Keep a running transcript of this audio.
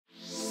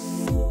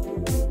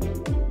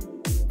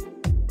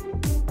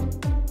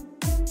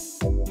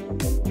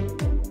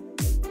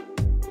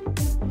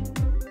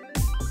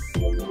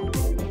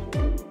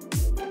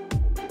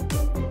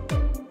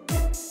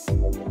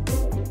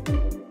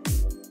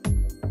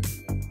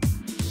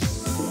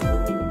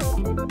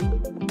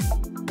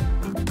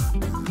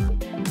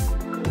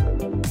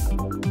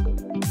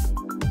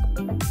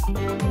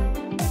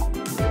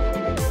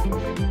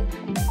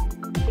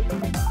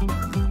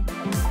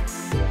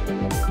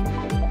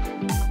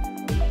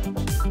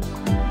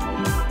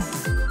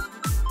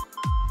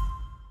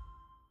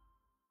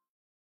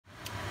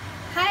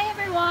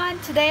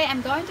today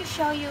I'm going to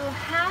show you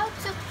how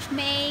to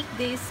make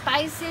this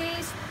spicy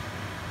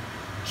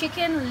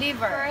chicken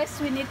liver.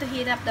 First, we need to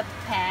heat up the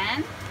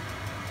pan.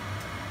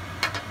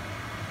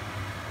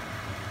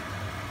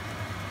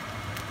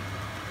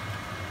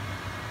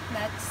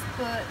 Let's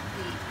put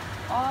the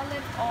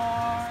olive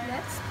oil.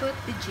 Let's put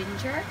the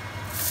ginger.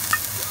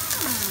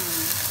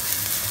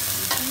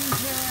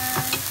 Ginger,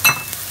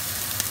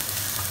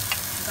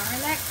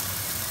 garlic,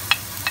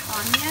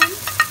 onion,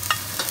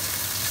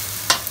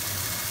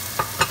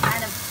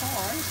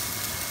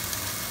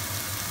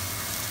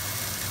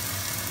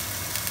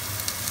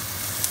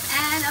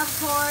 and of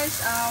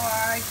course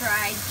our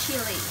dried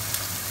chili.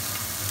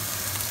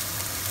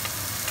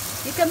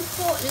 You can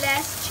put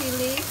less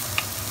chili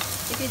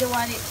if you don't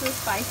want it too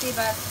spicy,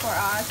 but for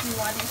us we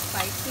want it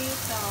spicy,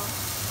 so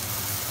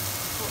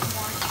put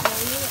more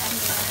chili and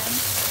then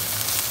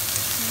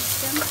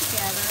mix them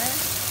together.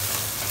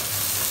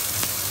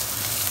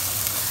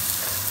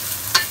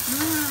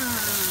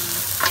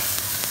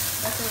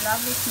 That's a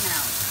lovely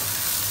smell.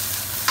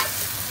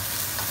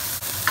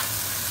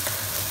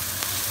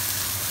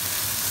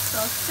 So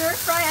stir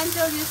fry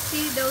until you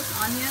see those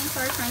onions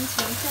are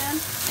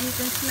translucent and you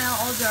can smell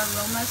all the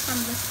aromas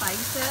from the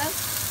spices.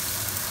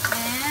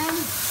 And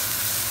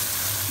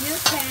you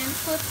can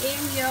put in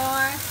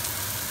your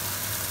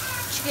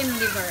chicken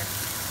liver.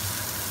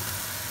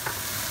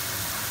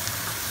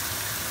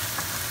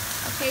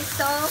 Okay,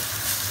 so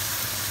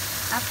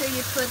after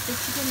you put the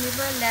chicken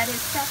liver, let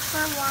it set for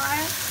a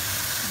while.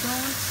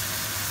 Don't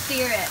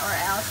stir it or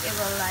else it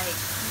will, like,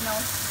 you know,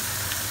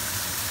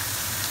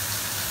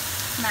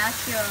 smash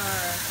your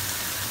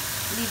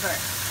liver.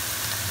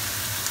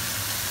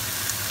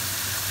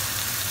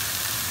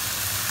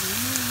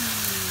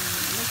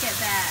 Look at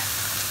that.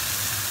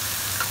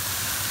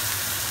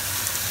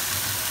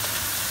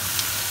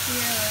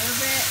 Here a little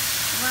bit.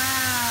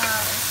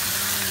 Wow, it's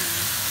burning.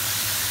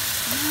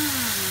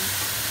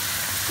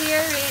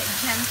 Stir it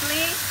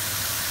gently.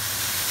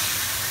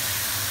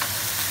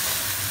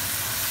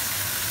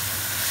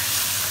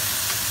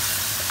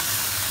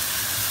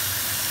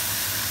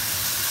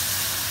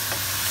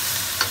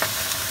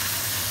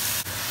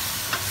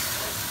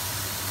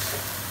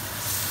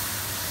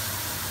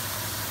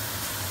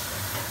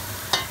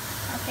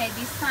 Okay,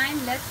 this time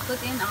let's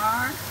put in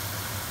our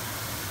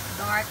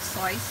dark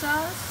soy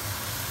sauce.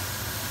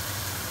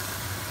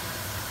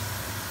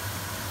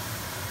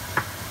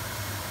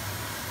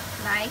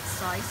 Light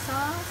soy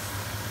sauce.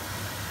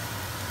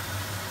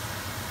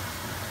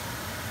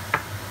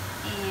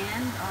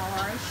 And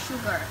our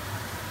sugar.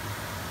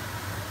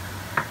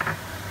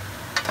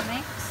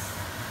 Mix.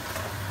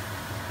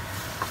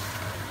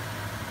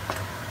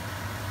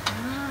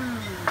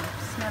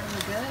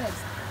 Smelling good.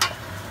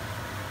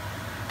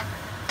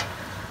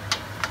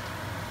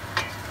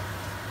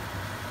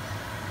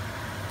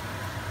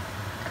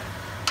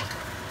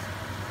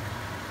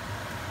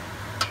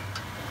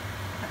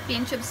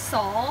 Pinch of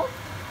salt,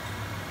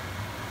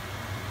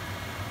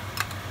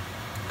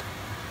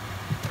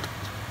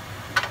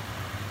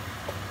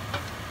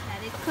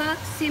 let it cook,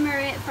 simmer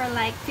it for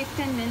like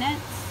 15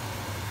 minutes.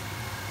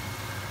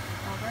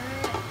 Over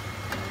it.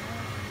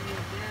 There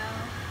you go.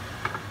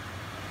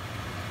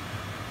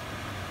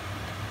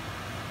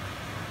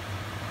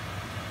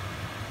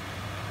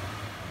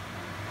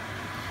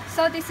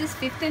 So this is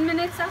 15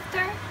 minutes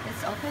after.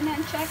 Let's open it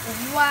and check.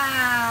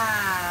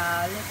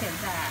 Wow, look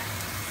at that.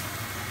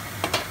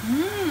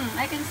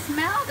 I can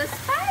smell the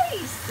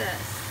spices.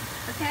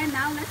 Okay,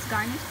 now let's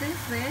garnish this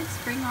with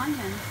spring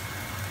onions.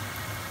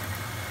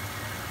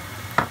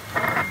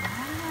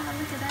 Wow,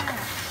 look at that.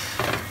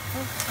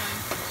 Okay.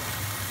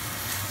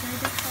 Stir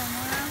this for a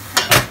while,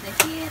 turn off the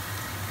heat,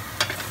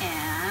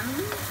 and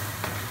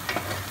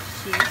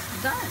she's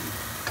done.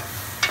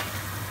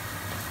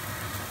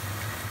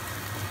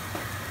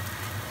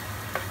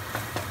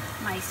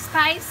 My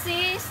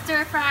spicy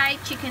stir-fried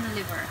chicken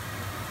liver.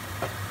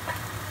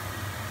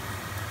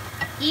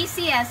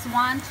 Easy as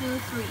 1, 2,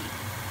 3.